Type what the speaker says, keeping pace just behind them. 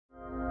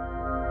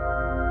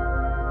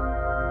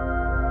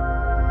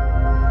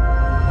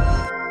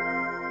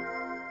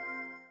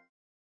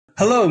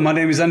Hello, my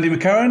name is Andy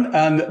McCarron,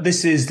 and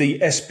this is the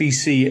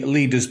SBC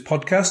Leaders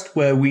podcast,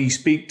 where we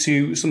speak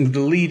to some of the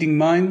leading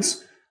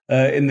minds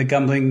in the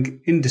gambling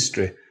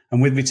industry.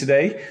 And with me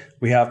today,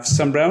 we have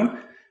Sam Brown,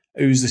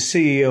 who's the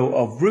CEO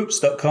of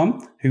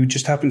Rootz.com, who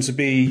just happens to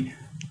be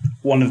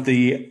one of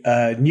the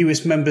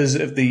newest members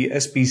of the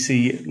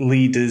SBC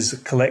Leaders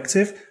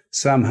collective.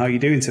 Sam, how are you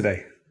doing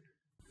today?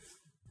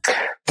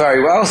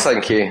 Very well,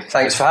 thank you.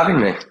 Thanks for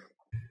having me.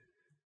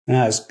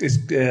 It's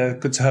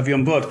good to have you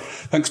on board.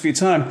 Thanks for your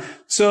time.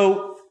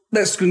 So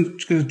let's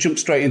jump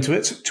straight into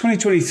it.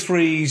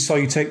 2023 saw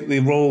you take the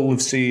role of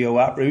CEO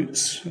at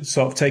Rootz,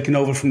 sort of taking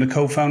over from the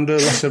co-founder,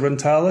 Lasse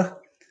Rantala.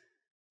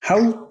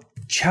 How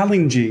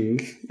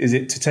challenging is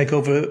it to take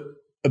over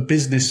a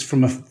business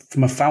from a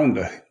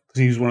founder? Because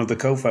he was one of the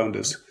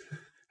co-founders.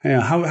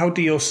 How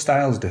do your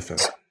styles differ?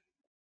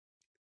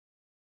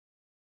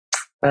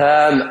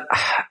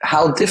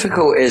 How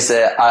difficult is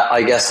it?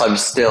 I guess I'm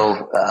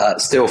still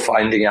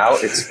finding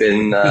out. It's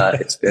been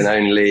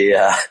only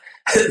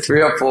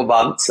 3 or 4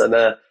 months,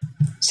 and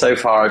so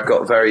far I've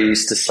got very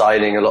used to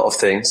signing a lot of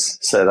things.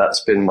 So that's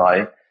been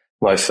my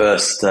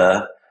first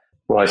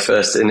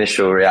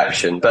initial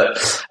reaction. But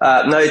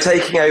no,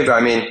 taking over. I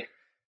mean,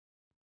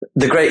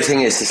 the great thing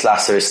is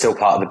Lasse is still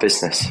part of the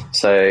business.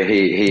 So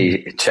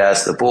he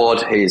chairs the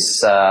board.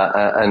 He's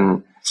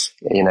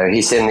and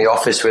he's in the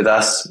office with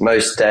us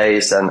most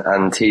days,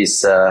 and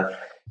he's,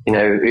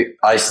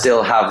 I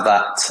still have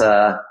that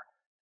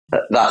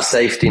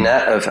safety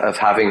net of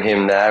having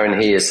him there,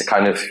 and he is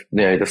kind of,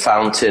 the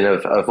fountain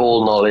of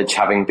all knowledge,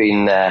 having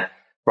been there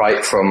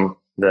right from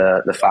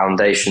the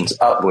foundations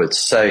upwards.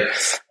 So,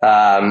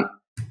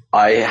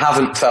 I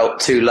haven't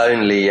felt too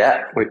lonely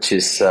yet, which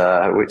is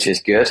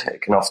good.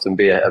 It can often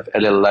be a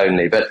little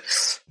lonely, but,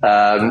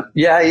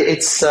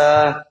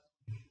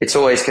 it's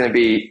always going to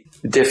be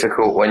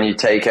difficult when you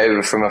take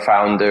over from a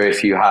founder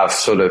if you have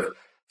sort of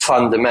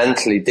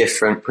fundamentally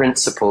different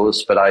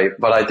principles, but I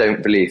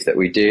don't believe that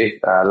we do.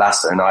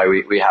 Lasse and I,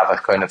 we have a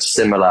kind of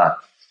similar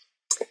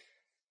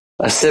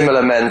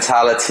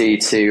mentality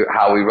to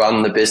how we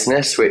run the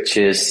business, which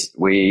is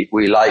we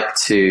like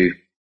to,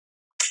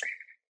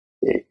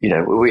 we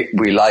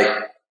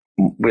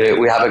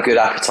have a good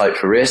appetite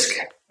for risk,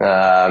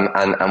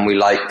 and we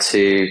like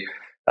to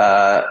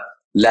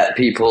let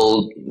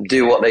people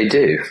do what they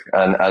do,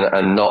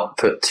 and not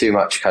put too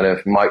much kind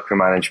of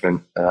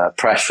micromanagement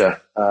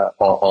pressure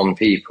on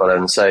people.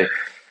 And so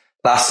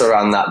Lasse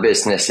ran that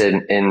business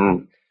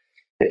in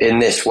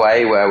this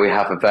way, where we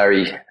have a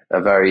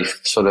very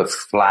sort of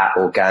flat,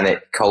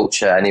 organic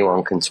culture.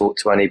 Anyone can talk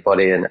to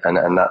anybody, and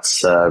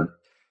that's a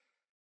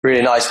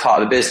really nice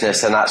part of the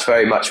business, and that's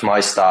very much my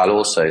style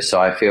also. So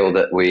I feel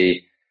that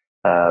we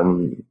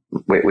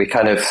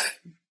kind of,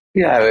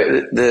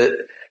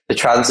 the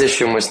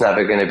transition was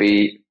never going to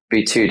be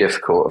too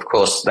difficult. Of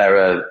course, there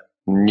are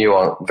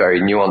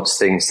very nuanced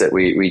things that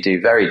we do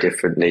very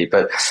differently,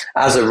 but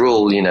as a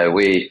rule,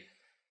 we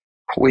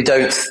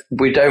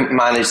don't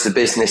manage the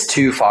business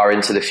too far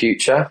into the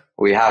future.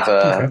 We have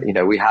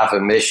we have a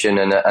mission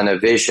and a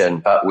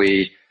vision, but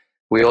we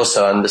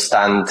also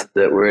understand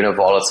that we're in a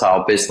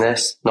volatile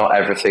business. Not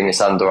everything is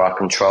under our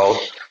control,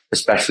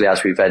 especially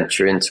as we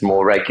venture into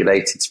more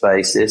regulated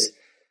spaces.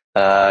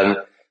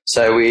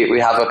 So we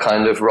have a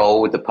kind of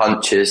roll with the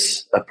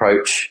punches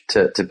approach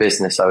to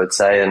business, I would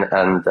say,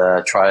 and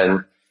try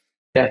and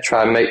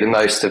make the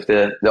most of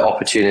the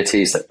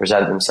opportunities that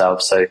present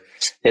themselves. So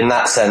in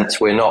that sense,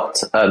 we're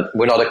not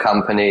a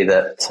company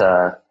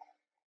that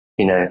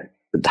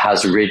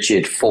has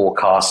rigid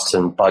forecasts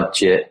and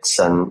budgets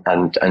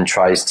and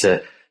tries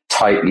to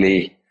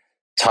tightly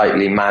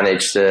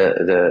manage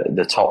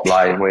the top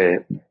line.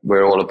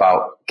 We're all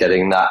about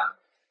getting that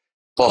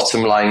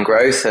bottom line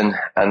growth, and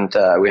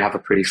we have a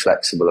pretty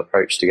flexible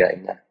approach to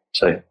getting there.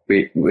 So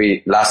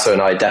we Lasse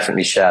and I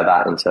definitely share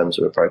that in terms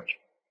of approach.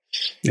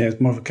 Yeah, it's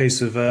more of a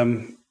case of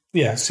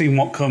seeing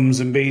what comes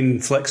and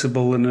being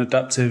flexible and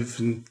adaptive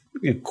and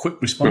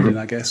quick responding,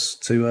 I guess,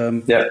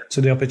 to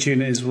the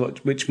opportunities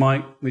which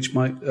might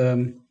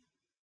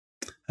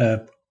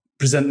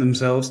present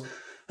themselves.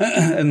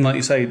 And like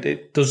you say,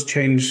 it does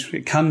change.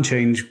 It can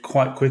change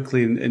quite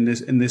quickly in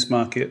this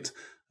market.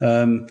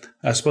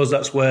 I suppose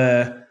that's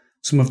where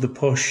some of the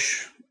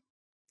push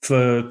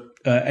for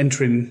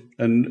entering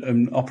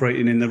and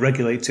operating in the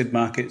regulated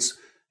markets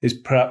is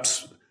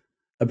perhaps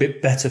a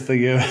bit better for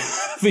your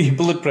for your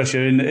blood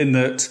pressure in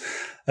that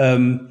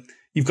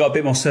you've got a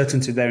bit more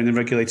certainty there in the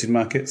regulated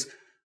markets.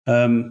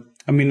 I mean,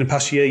 in the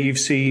past year, you've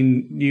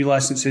seen new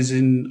licenses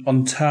in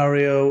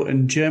Ontario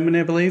and Germany,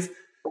 I believe.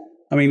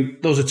 I mean,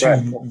 those are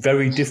two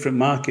very different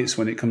markets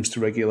when it comes to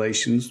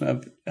regulations.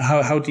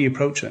 How do you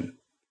approach them?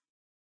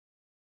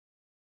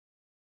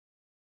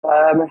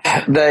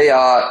 They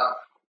are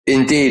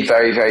indeed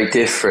very, very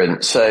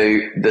different. So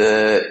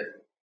the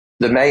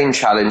main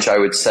challenge, I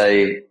would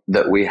say,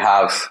 that we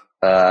have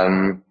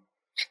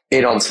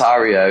in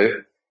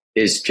Ontario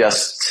is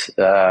just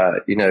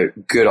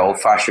good old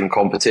fashioned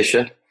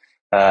competition.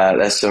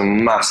 There's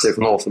some massive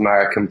North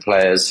American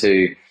players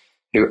who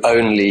who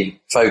only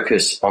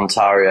focus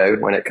Ontario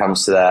when it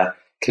comes to their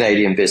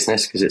Canadian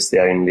business, because it's the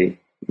only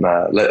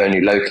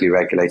locally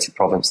regulated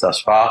province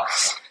thus far.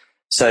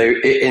 So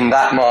in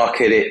that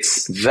market,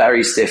 it's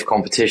very stiff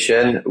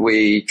competition.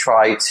 We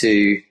try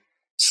to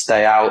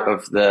stay out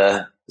of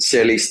the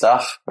silly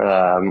stuff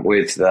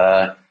with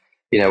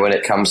when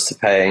it comes to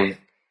paying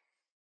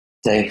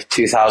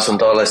 $2,000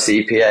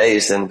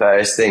 CPAs and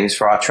various things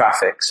for our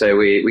traffic. So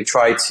we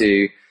try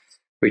to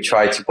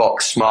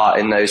box smart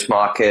in those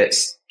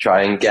markets,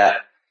 try and get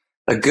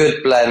a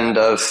good blend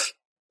of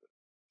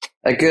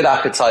a good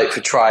appetite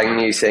for trying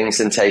new things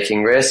and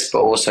taking risks,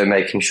 but also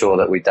making sure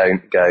that we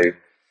don't go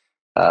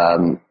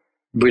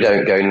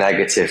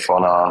negative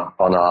on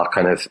our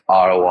kind of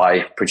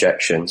ROI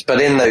projections.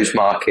 But in those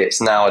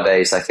markets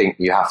nowadays, I think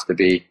you have to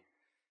be,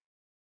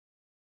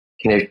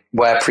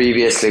 where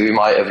previously we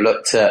might have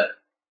looked at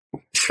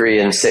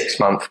 3 and 6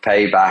 month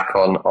payback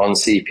on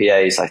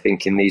CPAs. I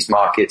think in these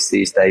markets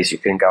these days you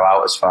can go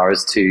out as far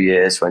as 2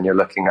 years when you're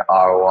looking at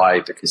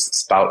ROI, because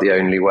it's about the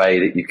only way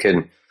that you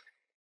can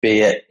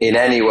be in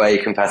any way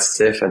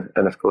competitive.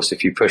 And of course,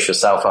 if you push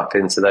yourself up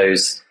into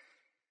those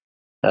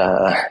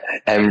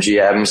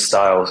MGM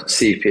style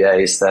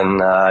CPAs, then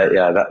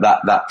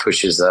that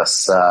pushes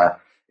us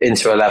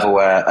into a level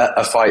where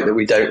a fight that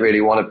we don't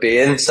really want to be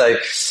in. So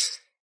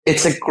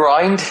it's a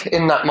grind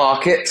in that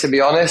market, to be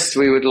honest.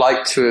 We would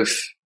like to have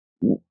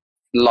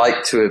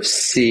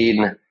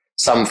seen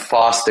some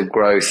faster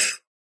growth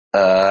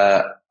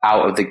out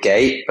of the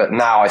gate, but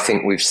now I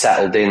think we've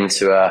settled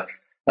into a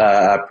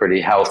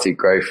pretty healthy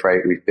growth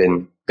rate. We've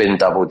been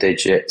double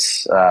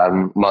digits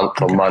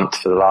month on month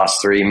for the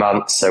last 3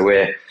 months, so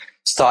we're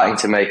starting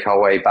to make our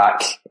way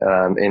back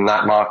in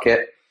that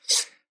market.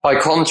 By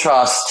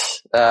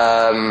contrast,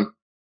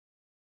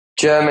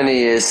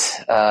 Germany is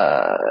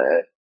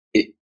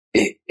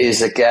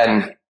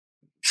again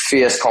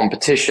fierce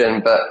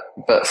competition,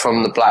 but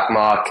from the black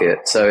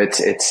market. So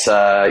it's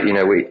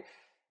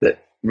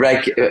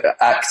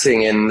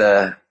acting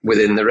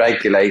within the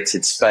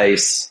regulated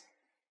space.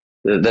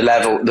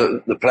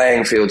 The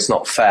playing field's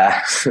not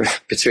fair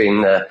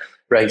between the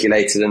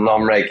regulated and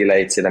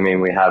non-regulated. I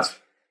mean, we have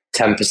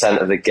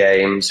 10% of the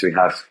games. We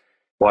have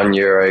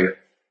 €1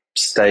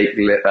 stake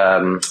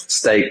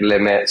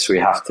limits. We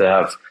have to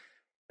have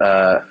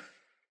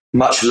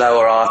much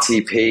lower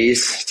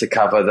RTPs to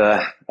cover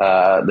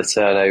the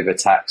turnover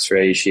tax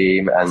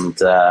regime, and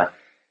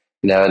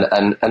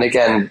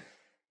again,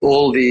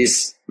 all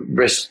these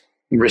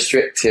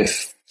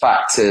restrictive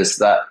factors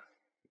that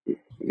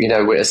we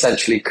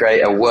essentially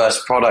create a worse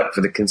product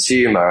for the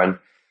consumer. And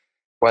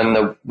when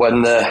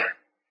the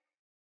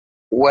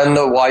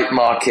white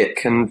market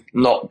can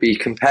not be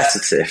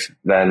competitive,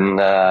 then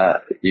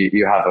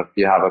you have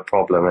a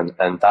problem,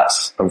 and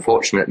that's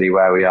unfortunately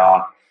where we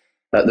are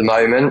at the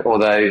moment.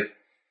 Although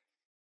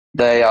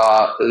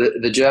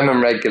the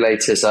German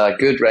regulators are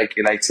good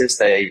regulators,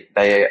 they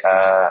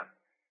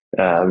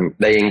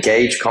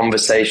engage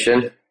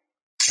conversation.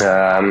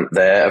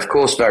 They're of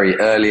course very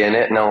early in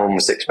it. No one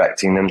was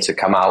expecting them to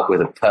come out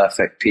with a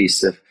perfect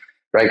piece of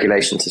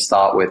regulation to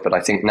start with, but I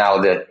think now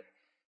the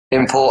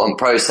important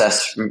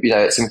process,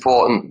 it's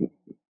important.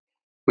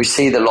 We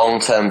see the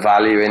long-term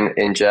value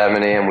in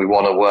Germany, and we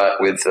want to work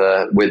with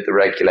the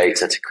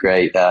regulator to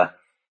create an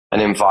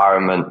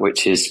environment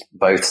which is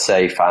both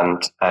safe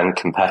and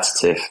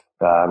competitive,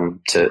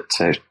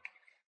 to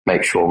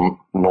make sure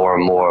more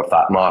and more of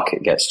that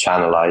market gets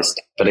channelized.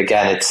 But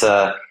again, it's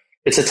a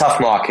tough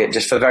market,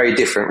 just for very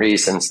different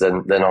reasons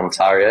than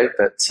Ontario.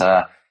 But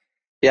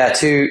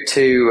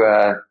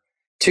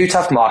two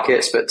tough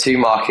markets, but two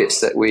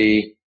markets that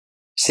we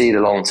see the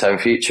long-term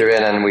future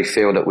in, and we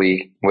feel that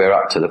we're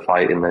up to the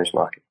fight in those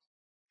markets.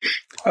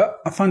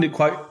 I find it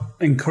quite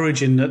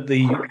encouraging that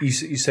you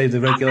say the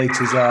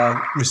regulators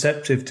are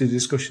receptive to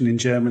discussion in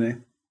Germany,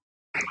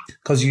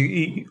 because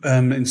you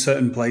in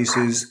certain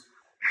places,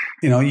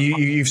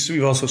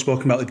 you've also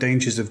spoken about the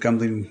dangers of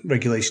gambling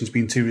regulations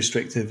being too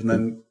restrictive and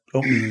then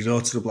opening the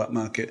door to the black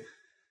market.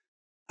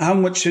 How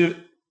much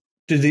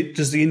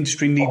does the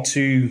industry need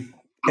to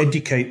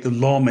educate the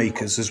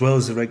lawmakers as well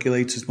as the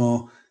regulators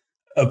more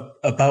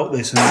about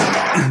this?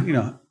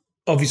 And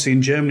obviously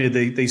in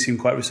Germany they seem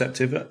quite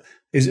receptive.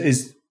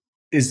 Is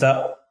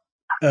that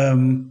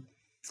do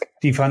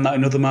you find that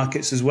in other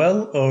markets as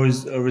well, or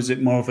is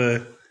it more of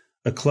a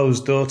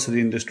closed door to the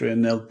industry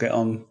and they'll get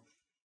on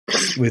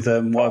with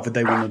whatever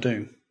they want to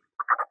do?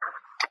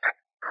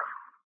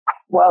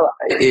 Well,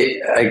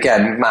 it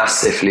again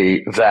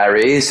massively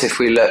varies. If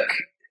we look,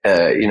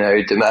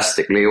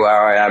 domestically,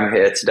 where I am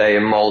here today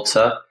in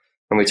Malta,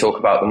 and we talk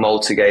about the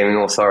Malta Gaming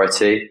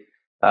Authority,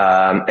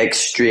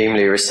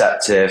 extremely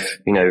receptive.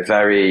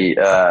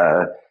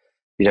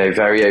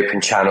 Very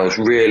open channels.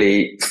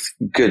 Really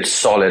good,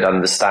 solid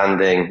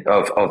understanding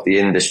of the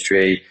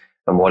industry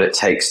and what it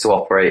takes to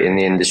operate in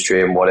the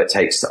industry and what it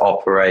takes to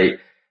operate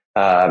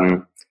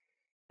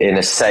in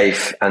a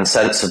safe and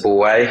sensible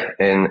way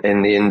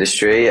in the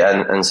industry.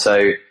 And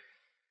so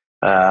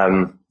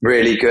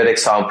Really good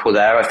example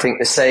there. I think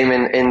the same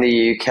in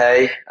the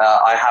UK.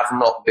 I have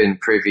not been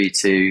privy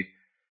to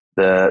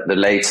the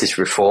latest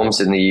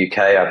reforms in the UK.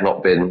 I've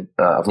not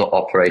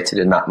operated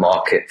in that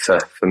market for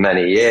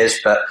many years,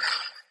 but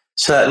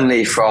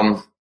certainly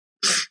from,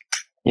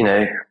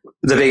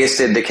 the biggest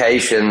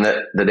indication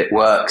that it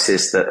works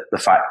is that the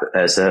fact that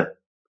there's a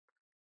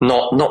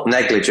not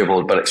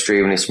negligible, but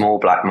extremely small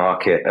black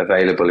market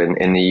available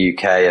in the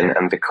UK.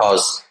 And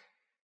because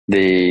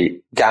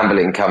the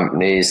gambling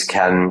companies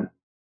can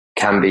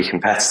be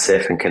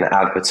competitive and can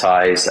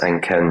advertise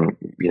and can,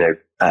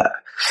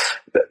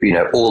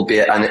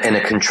 albeit in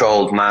a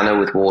controlled manner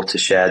with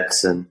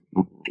watersheds and,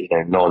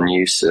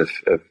 non-use of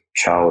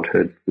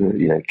childhood,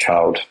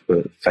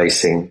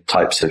 child-facing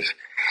types of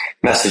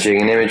messaging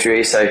and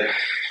imagery. So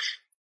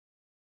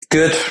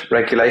good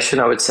regulation,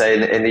 I would say,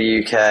 in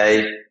the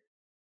UK.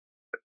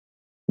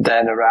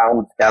 Then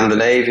around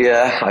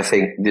Scandinavia, I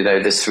think,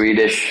 the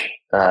Swedish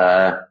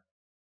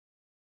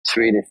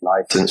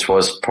license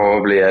was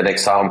probably an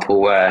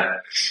example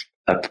where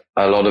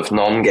a lot of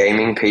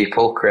non-gaming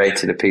people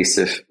created a piece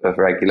of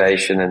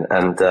regulation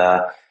and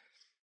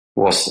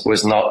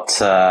was not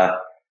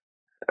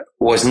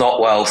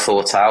well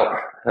thought out,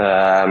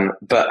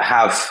 but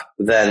have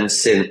then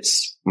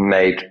since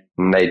made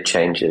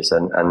changes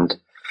and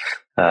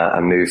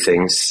move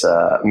things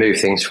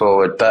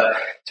forward. But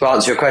to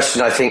answer your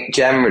question, I think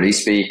generally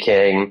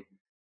speaking,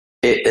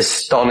 it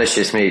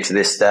astonishes me to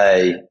this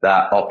day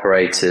that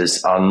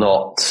operators are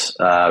not,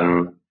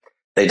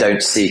 they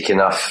don't seek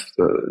enough,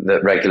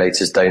 that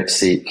regulators don't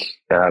seek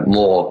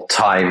more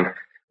time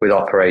with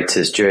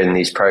operators during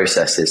these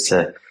processes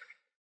to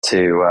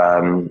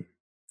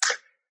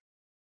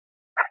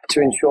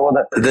ensure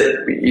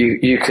that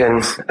you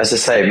can, as I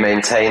say,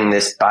 maintain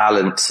this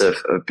balance of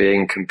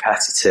being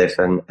competitive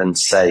and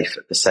safe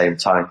at the same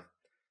time.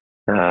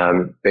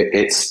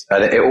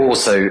 It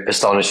also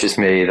astonishes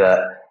me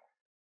that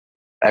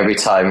every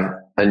time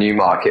a new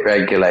market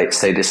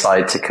regulates, they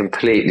decide to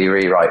completely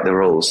rewrite the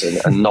rules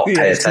and not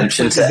pay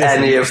attention to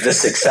any of the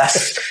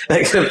success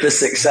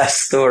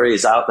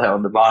stories out there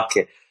on the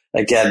market.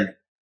 Again,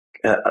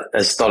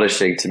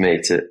 astonishing to me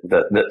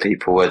that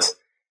people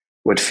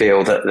would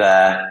feel that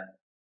their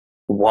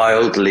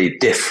wildly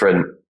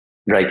different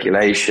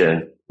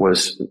regulation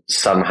was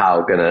somehow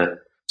going to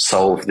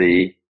solve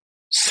the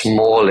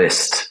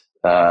smallest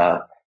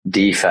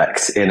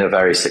defect in a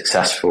very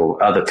successful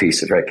other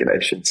piece of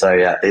regulation. So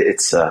yeah,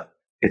 it's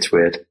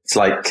weird. It's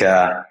like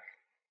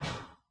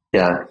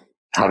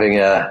having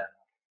a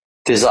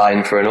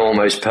design for an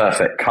almost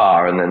perfect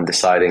car and then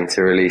deciding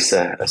to release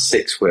a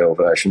 6-wheel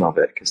version of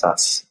it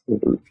because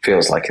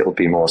feels like it'll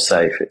be more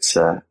safe. It's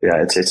a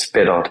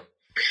bit odd.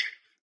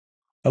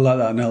 I like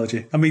that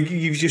analogy. I mean,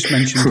 you've just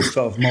mentioned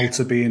sort of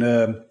Malta being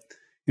a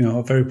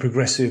very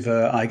progressive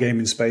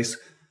iGaming space.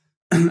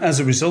 As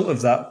a result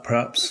of that,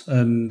 perhaps,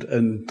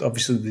 and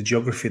obviously the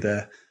geography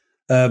there,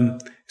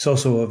 it's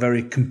also a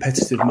very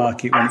competitive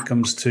market when it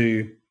comes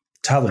to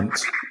talent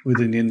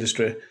within the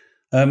industry.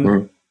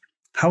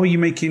 How are you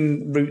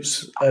making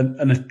Rootz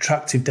an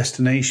attractive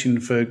destination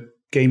for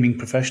gaming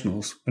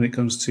professionals when it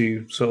comes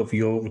to sort of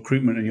your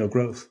recruitment and your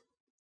growth?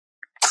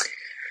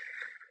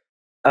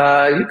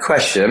 Good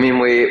question. I mean,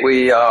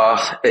 we are.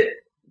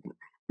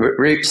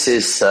 Rootz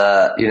is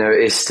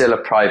still a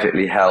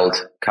privately held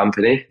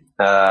company,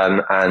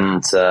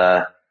 and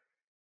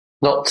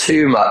not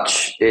too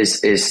much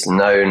is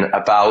known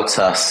about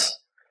us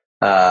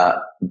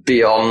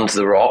beyond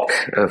the rock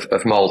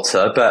of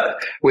Malta. But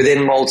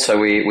within Malta,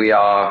 we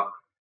are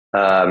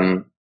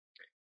quite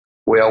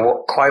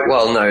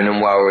well known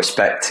and well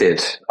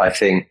respected. I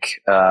think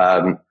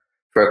for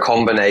a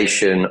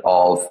combination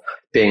of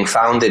being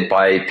founded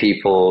by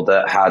people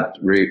that had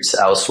roots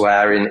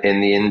elsewhere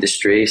in the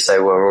industry,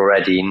 so were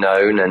already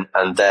known,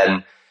 and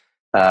then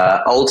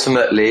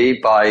ultimately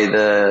by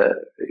the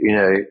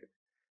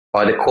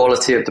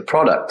quality of the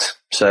product.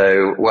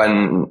 So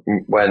when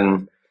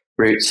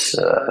Rootz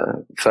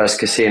first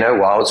casino,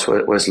 Wilds,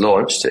 was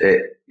launched,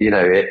 it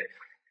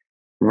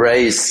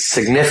raised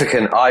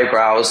significant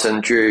eyebrows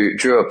and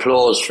drew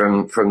applause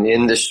from the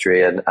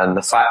industry, and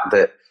the fact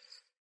that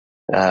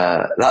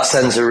that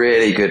sends a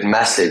really good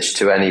message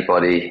to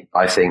anybody,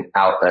 I think,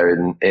 out there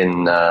in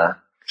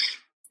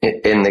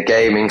the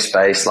gaming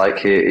space.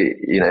 Like,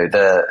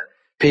 the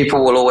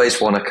people will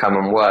always want to come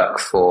and work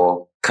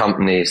for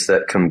companies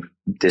that can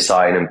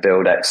design and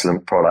build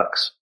excellent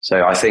products.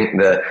 So I think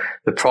the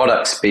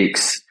product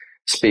speaks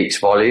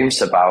volumes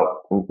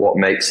about what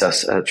makes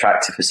us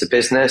attractive as a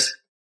business.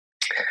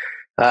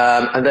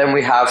 And then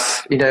we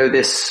have,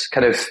 this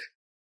kind of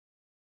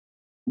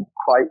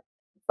quite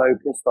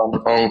focused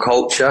on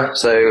culture,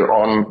 so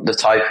on the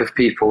type of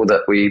people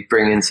that we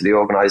bring into the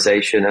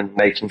organization and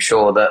making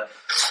sure that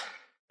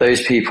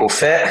those people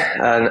fit.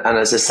 And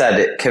as I said,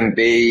 it can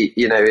be,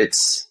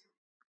 it's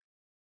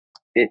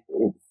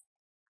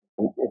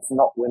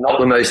not, we're not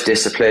the most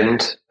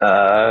disciplined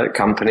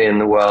company in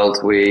the world.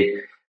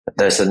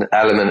 There's an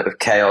element of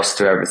chaos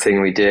to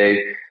everything we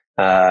do.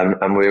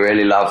 And we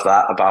really love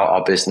that about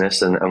our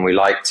business. And we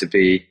like to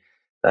be,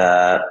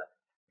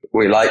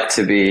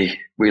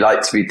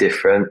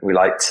 different. We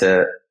like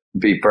to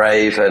be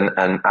brave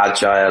and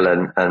agile.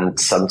 And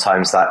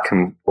sometimes that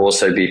can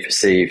also be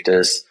perceived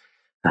as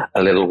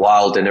a little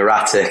wild and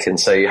erratic. And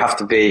so you have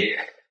to be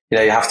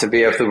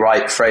of the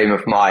right frame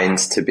of mind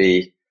to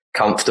be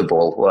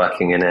comfortable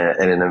working in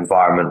an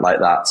environment like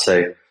that.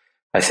 So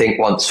I think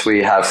once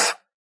we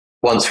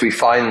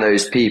find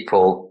those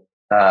people,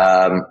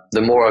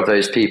 the more of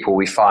those people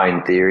we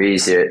find, the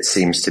easier it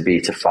seems to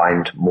be to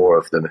find more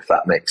of them, if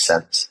that makes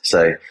sense.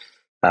 So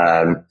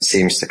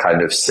seems to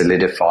kind of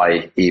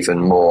solidify even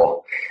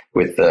more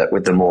with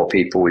the more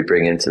people we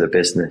bring into the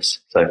business.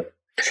 So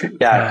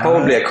yeah,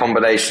 probably a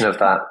combination of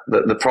that,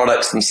 the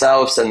products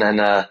themselves, and then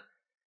a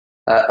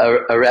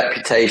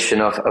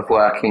reputation of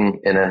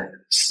working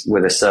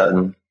with a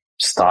certain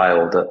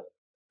style that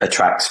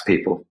attracts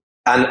people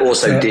and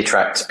also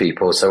detracts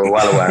people. So we're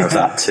well aware of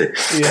that too.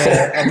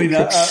 Yeah, I mean,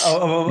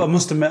 I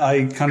must admit,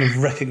 I kind of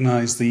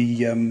recognise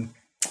the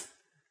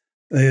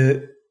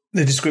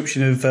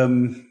description of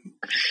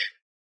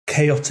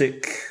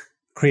chaotic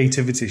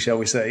creativity, shall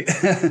we say?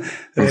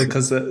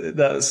 Because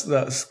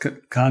that's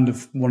kind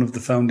of one of the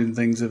founding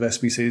things of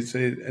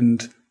SBC,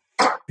 and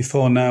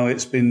before now,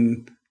 it's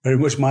been very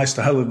much my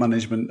style of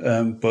management.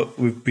 But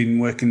we've been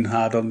working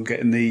hard on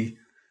getting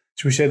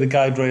should we say, the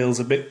guide rails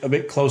a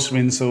bit closer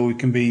in, so we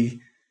can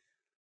be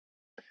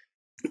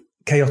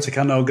chaotic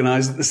and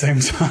organised at the same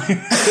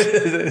time.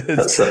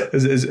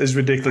 as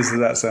ridiculous as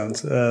that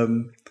sounds.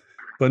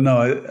 But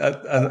no,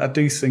 I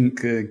do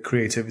think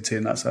creativity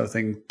and that sort of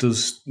thing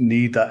does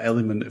need that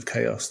element of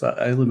chaos, that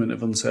element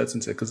of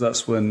uncertainty, because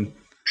that's when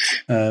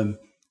the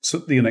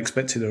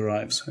unexpected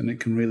arrives, and it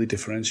can really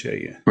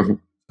differentiate you. Mm-hmm.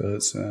 So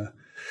it's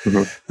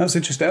that's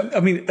interesting. I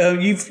mean,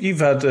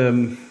 you've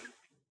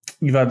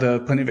had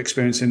plenty of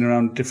experience in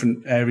around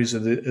different areas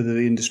of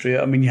the industry.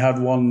 I mean, you had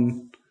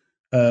one.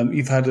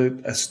 You've had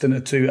a stint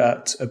or two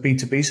at a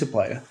B2B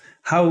supplier.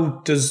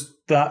 How does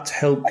that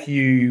help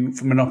you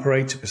from an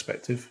operator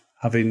perspective,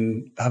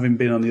 having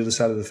been on the other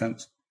side of the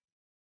fence?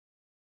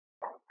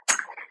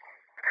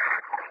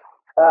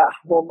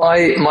 Well,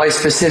 my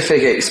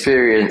specific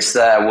experience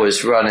there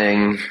was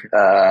running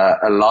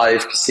a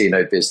live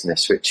casino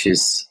business, which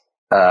is,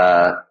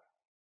 the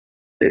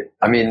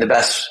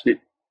best.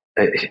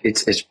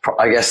 It's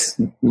I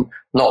guess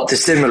not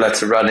dissimilar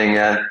to running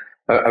a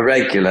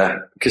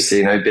regular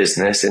casino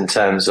business in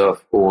terms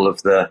of all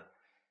of the.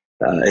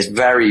 It's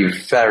very,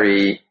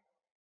 very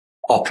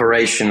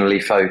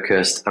operationally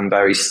focused and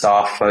very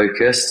staff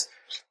focused.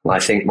 And I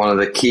think one of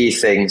the key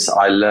things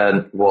I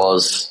learned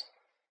was,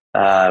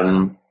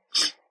 how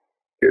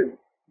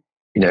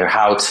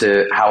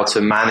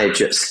to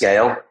manage at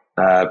scale.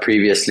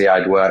 Previously,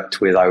 I'd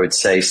worked with, I would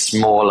say,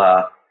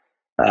 smaller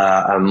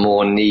and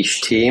more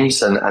niche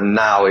teams, and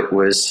now it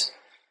was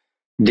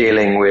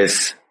dealing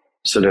with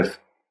sort of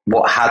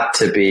what had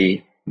to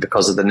be,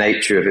 because of the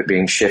nature of it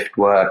being shift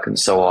work and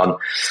so on,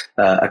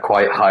 a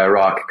quite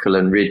hierarchical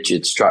and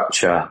rigid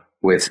structure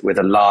with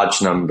a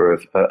large number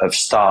of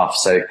staff.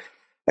 So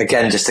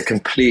again, just a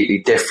completely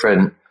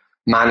different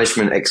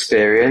management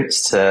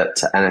experience to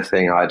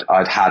anything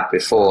I'd had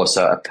before.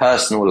 So at a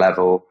personal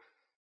level,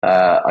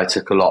 I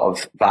took a lot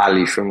of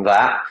value from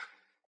that.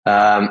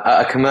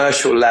 At a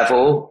commercial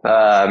level,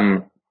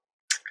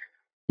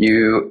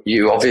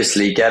 you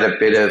obviously get a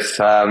bit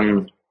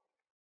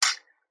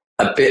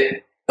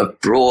of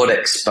broad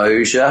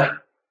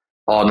exposure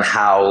on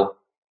how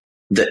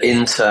the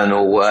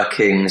internal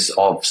workings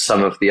of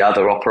some of the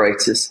other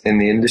operators in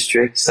the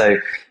industry. So,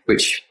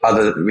 which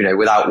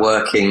without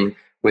working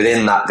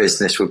within that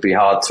business would be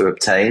hard to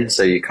obtain.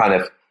 So you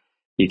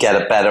get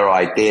a better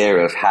idea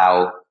of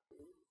how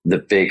the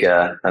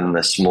bigger and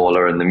the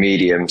smaller and the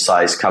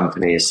medium-sized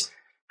companies,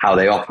 how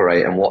they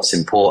operate and what's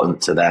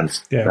important to them.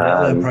 Yeah,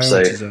 what their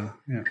priorities are.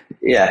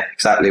 Yeah,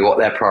 exactly, what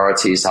their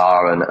priorities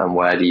are and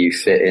where do you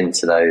fit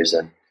into those,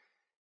 and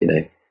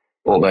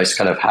almost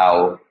kind of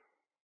how.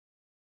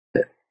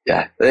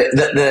 Yeah,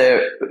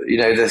 the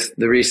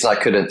reason I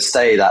couldn't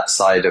stay that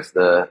side of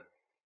the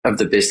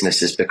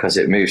business is because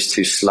it moves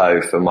too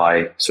slow for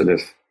my sort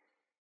of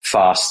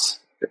fast,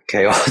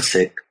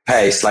 chaotic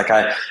pace. Like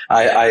I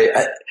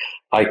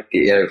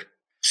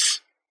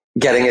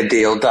getting a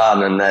deal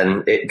done and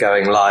then it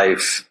going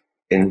live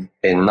in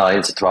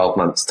 9 to 12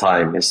 months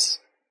time is,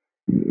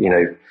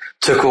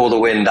 took all the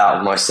wind out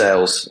of my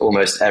sails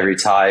almost every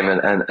time.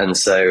 And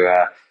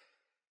so,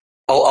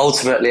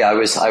 ultimately I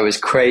was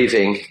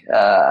craving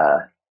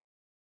the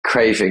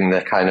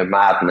kind of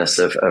madness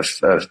of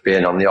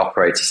being on the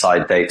operator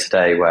side day to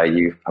day, where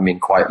you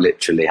quite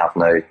literally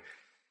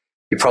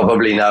you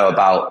probably know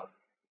about,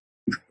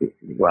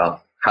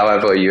 well,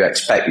 however you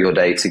expect your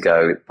day to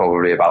go,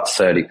 probably about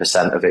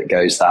 30% of it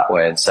goes that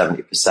way and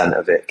 70%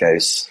 of it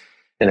goes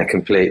in a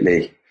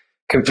completely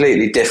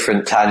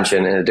different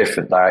tangent in a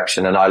different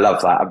direction. And I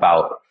love that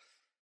about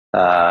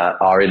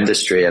our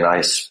industry, and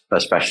I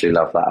especially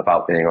love that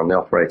about being on the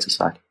operator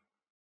side.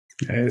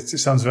 Yeah, it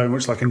sounds very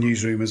much like a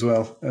newsroom as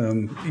well.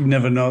 You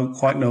never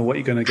quite know what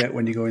you're going to get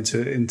when you go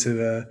into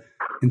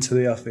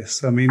the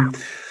office. I mean,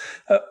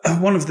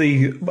 one of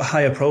the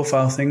higher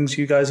profile things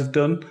you guys have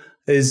done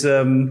is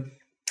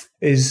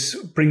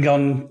bring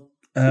on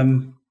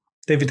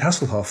David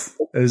Hasselhoff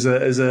as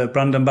a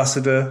brand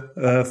ambassador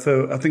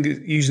for, I think,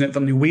 using it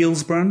on the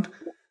Wheels brand.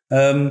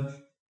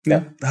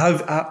 Yeah,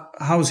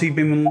 how's he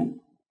been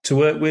to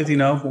work with?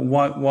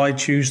 Why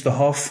choose the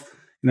Hoff?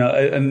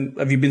 And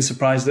have you been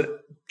surprised at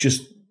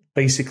just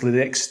basically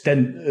the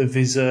extent of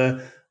his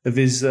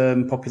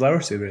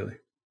popularity, really?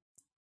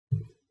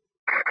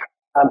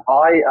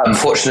 I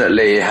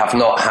unfortunately have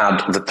not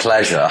had the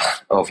pleasure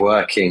of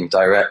working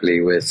directly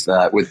with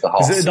the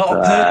Hoff. Is it not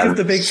a perk of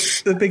the big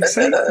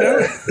seat?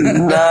 No,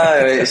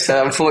 no, it's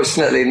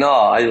unfortunately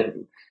not. I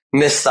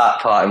missed that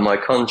part in my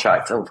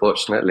contract.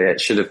 Unfortunately,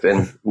 it should have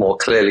been more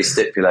clearly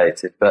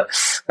stipulated. But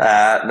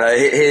no,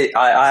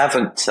 I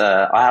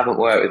haven't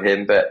worked with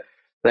him, but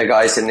the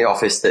guys in the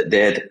office that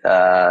did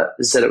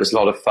said it was a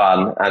lot of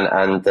fun,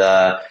 and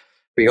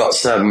we got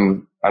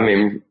some,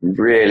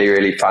 really,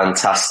 really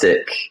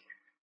fantastic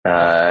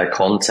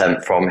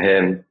content from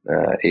him.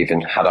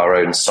 Even had our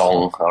own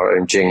song, our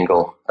own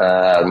jingle.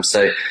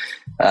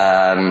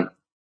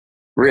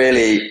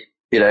 Really,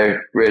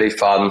 really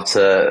fun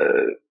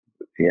to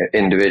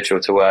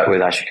individual to work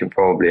with, as you can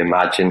probably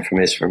imagine from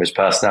his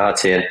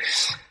personality. And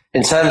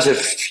in terms of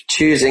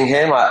choosing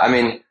him,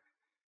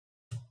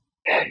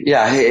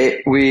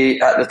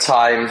 we at the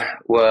time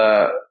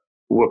were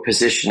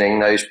positioning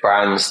those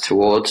brands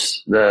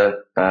towards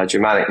the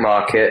Germanic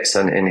markets,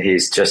 and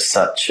he's just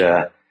such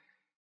a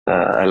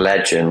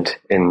legend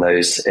in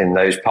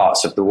those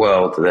parts of the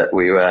world that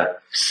we were.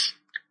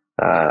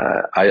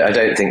 I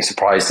don't think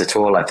surprised at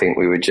all. I think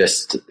we were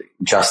just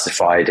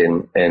justified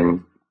in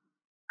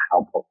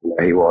how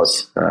popular he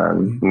was.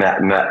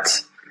 Met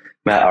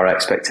our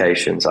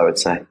expectations, I would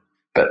say.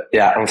 But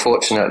yeah,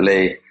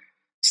 unfortunately,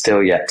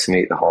 still yet to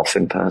meet the Hoff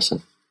in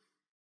person.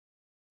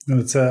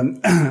 But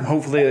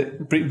hopefully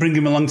bring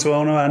him along to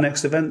one of our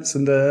next events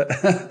and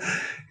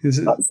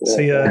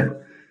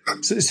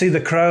see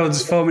the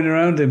crowds forming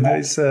around him.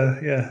 It's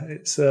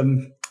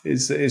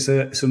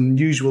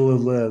unusual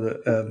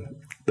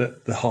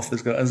that the Hoff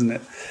has got, hasn't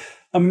it?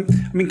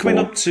 Coming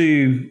up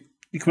to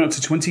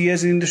 20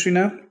 years in the industry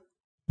now,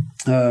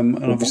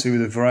 and obviously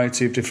with a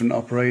variety of different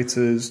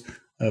operators,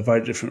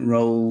 very different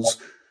roles.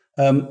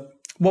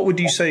 What would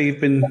you say have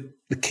been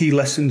the key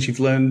lessons you've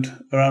learned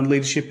around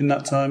leadership in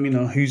that time?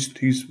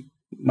 Who's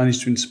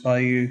managed to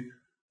inspire you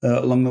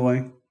along the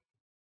way?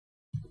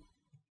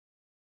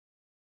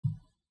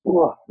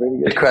 Oh,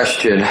 really good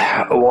question.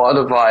 What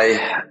have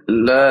I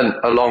learned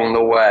along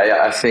the way?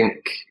 I think,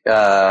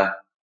 I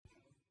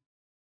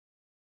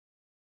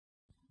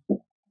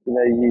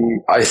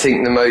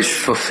think the most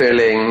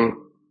fulfilling,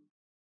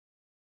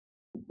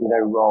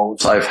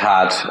 roles I've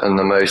had and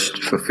the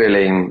most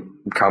fulfilling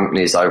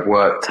companies I've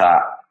worked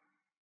at,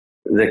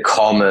 the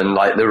common,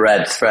 the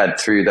red thread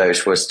through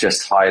those was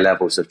just high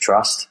levels of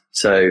trust.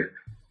 So,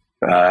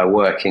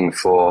 working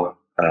for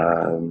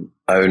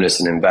owners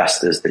and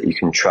investors that you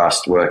can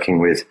trust, working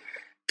with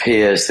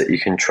peers that you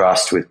can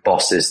trust, with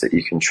bosses that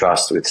you can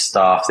trust, with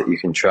staff that you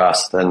can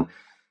trust. And,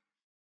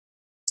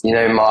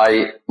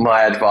 my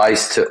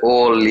advice to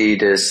all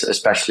leaders,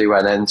 especially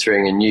when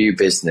entering a new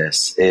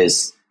business,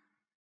 is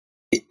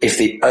if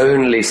the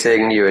only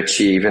thing you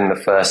achieve in the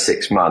first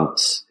 6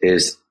 months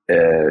is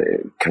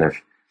kind of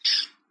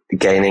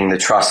gaining the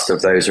trust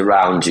of those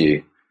around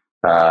you,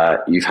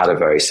 you've had a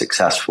very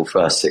successful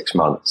first 6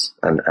 months.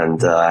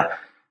 And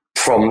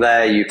from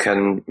there, you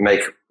can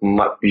make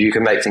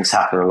things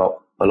happen a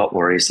lot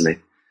more easily,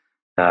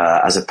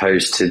 as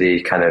opposed to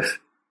the kind of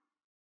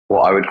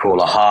what I would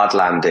call a hard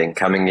landing,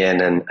 coming in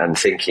and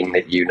thinking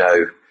that you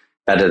know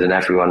better than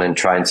everyone and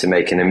trying to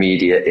make an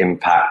immediate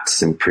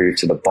impact and prove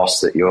to the boss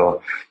that you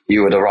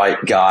were the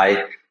right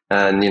guy.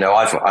 And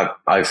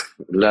I've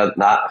learned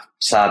that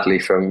sadly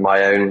from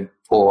my own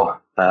poor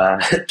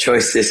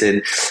choices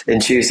in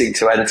choosing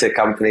to enter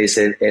companies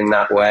in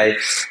that way.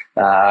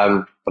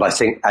 But I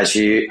think as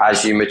you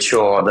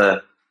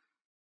mature,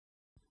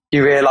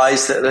 you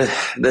realise that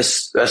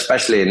this,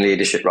 especially in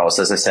leadership roles,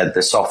 as I said,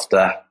 the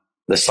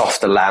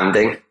softer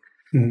landing.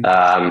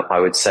 I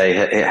would say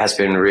it has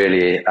been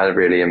really a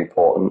really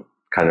important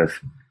kind of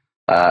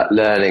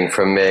learning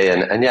from me.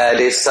 And yeah, it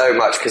is so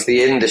much because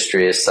the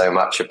industry is so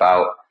much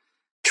about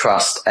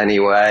trust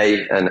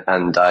anyway.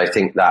 And I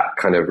think that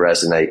kind of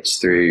resonates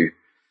through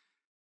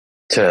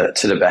to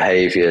the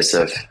behaviors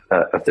of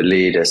the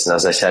leaders. And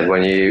as I said,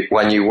 when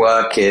you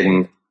work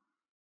in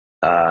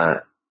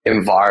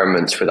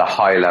environments with a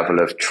high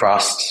level of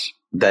trust,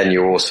 then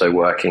you're also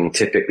working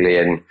typically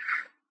in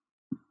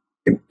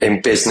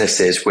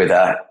businesses with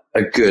a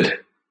good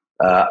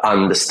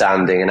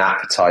understanding and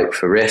appetite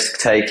for risk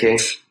taking,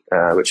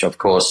 which of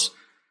course,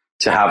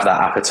 to have that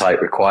appetite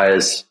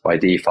requires by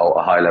default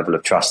a high level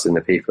of trust in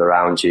the people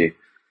around you.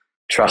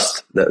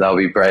 Trust that they'll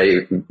be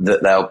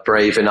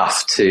brave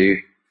enough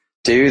to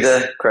do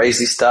the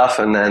crazy stuff,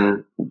 and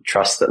then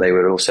trust that they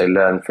would also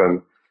learn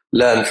from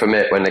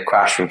it when they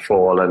crash and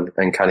fall,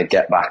 and kind of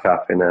get back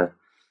up and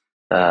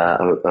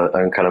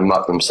kind of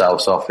muck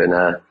themselves off in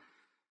a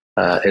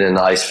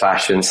nice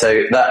fashion.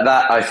 So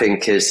that I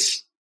think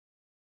has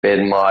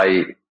been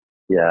my,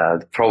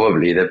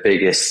 probably the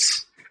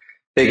biggest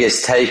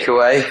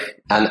takeaway.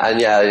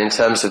 And yeah, in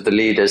terms of the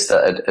leaders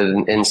that had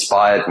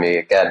inspired me,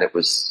 again,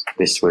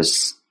 this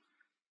was,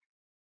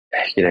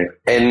 you know,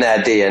 in their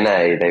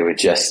DNA, they were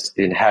just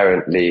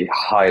inherently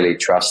highly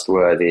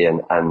trustworthy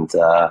and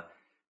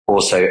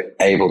also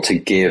able to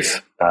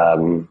give a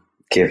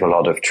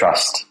lot of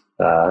trust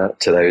to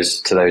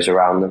those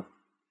around them.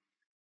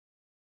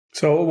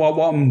 So what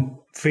I'm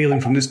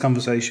feeling from this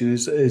conversation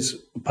is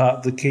part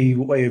of the key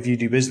way of you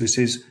do business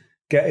is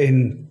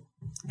getting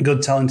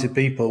good, talented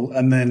people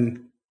and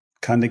then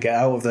kind of get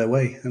out of their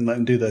way and let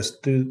them do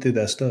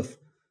their stuff.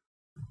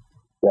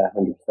 Yeah,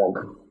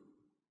 100%.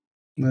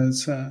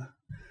 That's,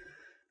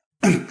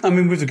 I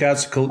mean, with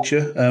regards to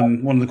culture,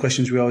 one of the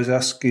questions we always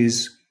ask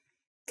is,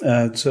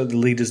 so the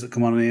leaders that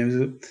come on here,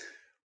 is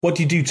what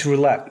do you do to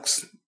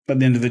relax at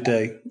the end of the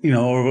day, you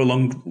know, or a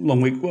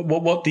long week?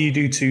 What do you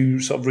do to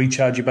sort of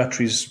recharge your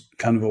batteries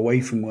kind of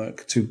away from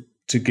work to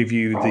give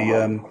you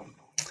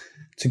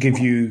to give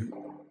you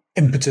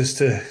impetus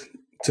to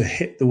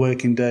hit the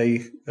working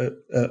day at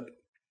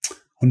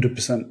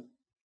 100%?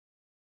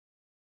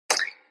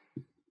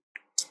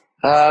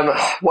 I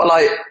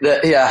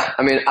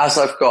mean, as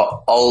I've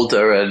got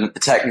older and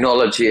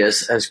technology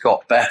has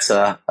got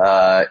better,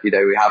 you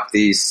know, we have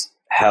these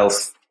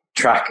health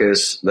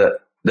trackers that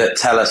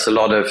tell us a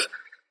lot of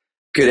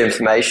good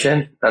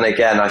information. And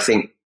again, I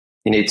think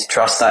you need to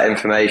trust that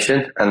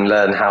information and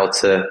learn how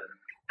to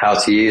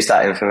use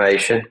that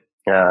information.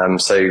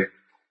 So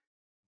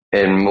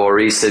in more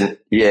recent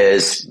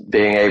years,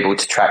 being able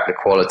to track the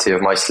quality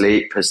of my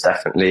sleep has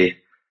definitely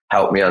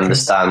helped me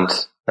understand,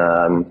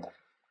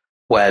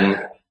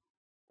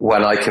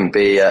 when I can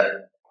be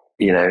at,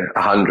 you know,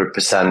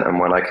 100% and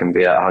when I can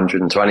be at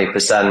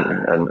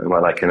 120% and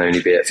when I can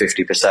only be at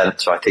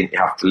 50%. So I think you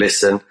have to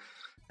listen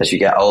as you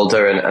get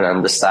older and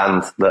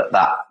understand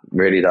that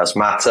really does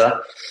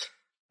matter.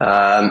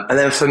 And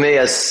then for me,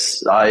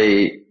 as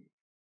I'm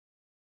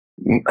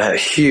a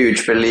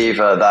huge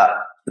believer that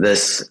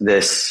this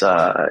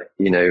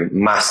you know,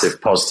 massive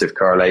positive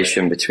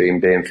correlation between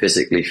being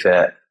physically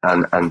fit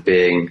and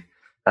having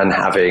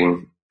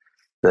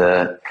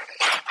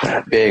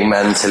being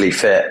mentally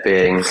fit,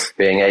 being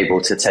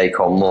able to take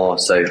on more.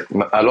 So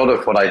a lot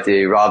of what I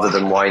do, rather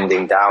than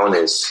winding down,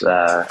 is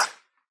I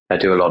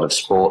do a lot of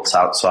sports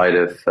outside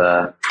of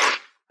the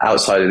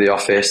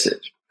office. It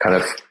kind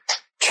of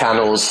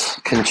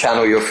can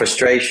channel your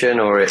frustration,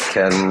 or it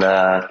can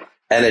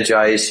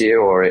energize you,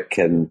 or it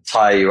can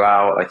tire you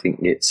out. I think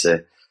you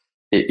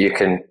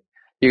can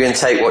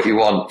take what you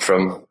want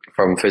from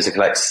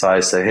physical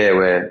exercise. So here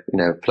we're, you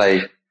know,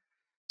 play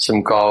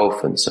some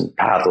golf and some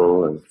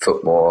paddle and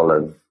football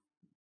and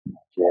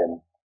gym,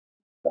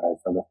 those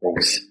other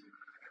things.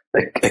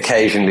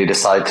 Occasionally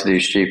decide to do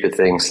stupid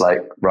things like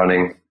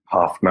running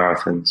half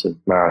marathons and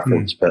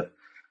marathons, but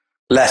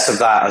less of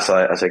that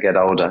as I get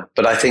older.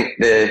 But I think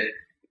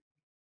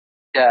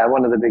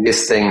one of the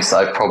biggest things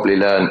I've probably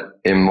learned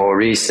in more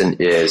recent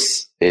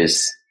years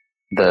is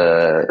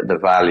the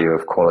value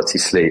of quality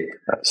sleep.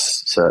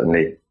 That's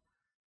certainly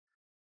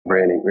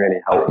really,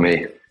 really helped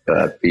me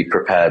be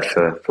prepared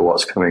for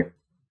what's coming.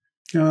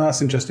 Oh,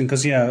 that's interesting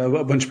because,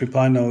 a bunch of people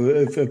I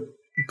know have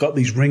got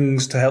these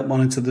rings to help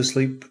monitor the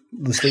sleep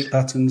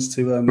patterns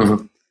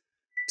to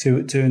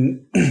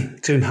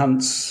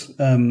enhance,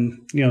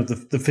 you know,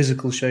 the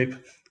physical shape,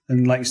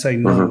 and like you say,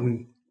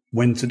 knowing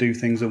when to do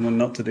things and when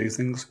not to do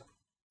things.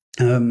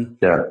 I'm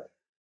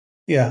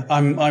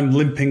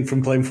limping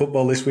from playing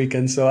football this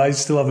weekend, so I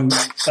still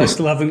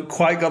haven't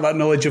quite got that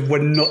knowledge of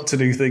when not to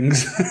do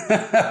things.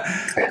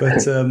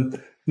 But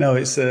no,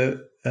 it's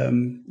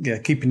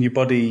keeping your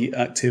body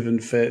active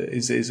and fit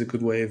is a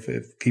good way of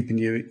keeping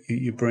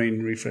your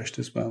brain refreshed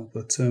as well.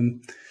 But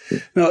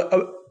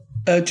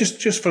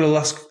just for the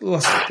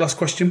last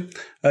question,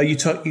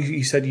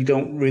 you said you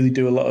don't really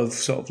do a lot of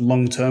sort of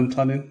long-term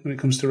planning when it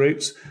comes to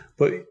Rootz,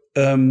 but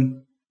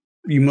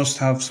you must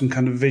have some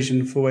kind of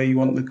vision for where you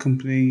want the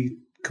company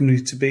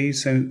to be.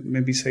 So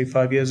maybe say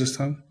 5 years'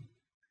 time.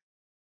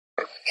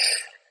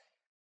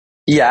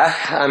 Yeah,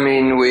 I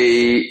mean,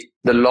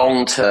 the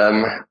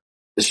long-term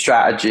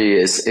strategy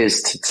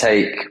is to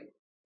take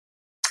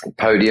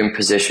podium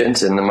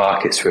positions in the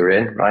markets we're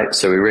in, right?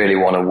 So we really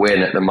want to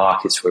win at the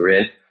markets we're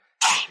in.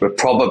 We're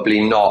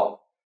probably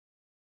not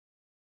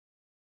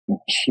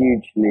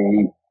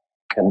hugely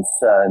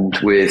concerned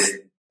with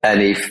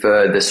any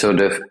further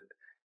sort of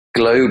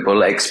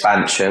global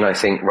expansion. I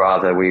think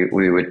rather we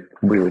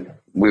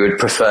would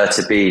prefer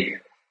to be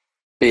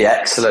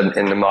excellent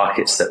in the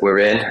markets that we're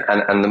in,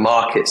 and the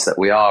markets that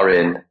we are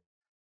in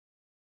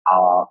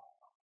are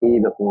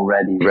either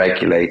already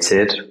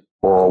regulated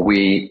or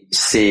we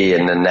see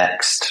in the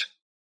next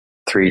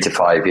 3 to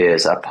 5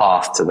 years a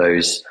path to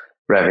those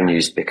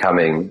revenues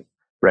becoming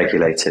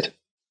regulated.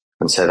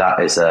 And so that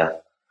is a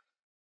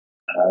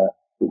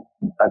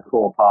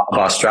core part of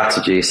our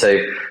strategy. So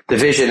the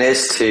vision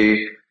is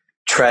to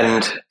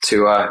trend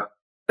to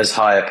as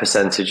high a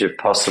percentage as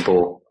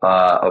possible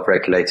of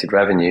regulated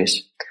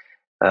revenues,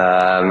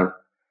 and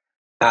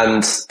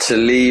to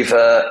leave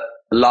a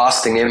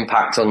lasting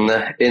impact on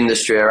the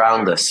industry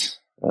around us.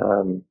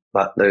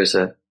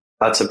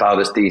 That's about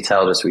as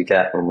detailed as we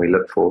get when we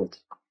look forward.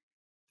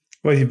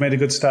 Well, you've made a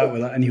good start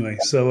with that anyway.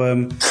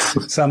 So,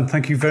 Sam,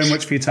 thank you very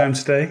much for your time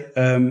today.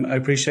 I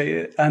appreciate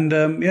it. And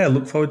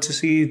look forward to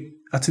see you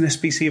at an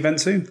SBC event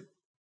soon.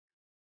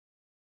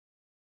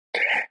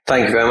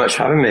 Thank you very much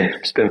for having me.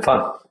 It's been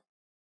fun.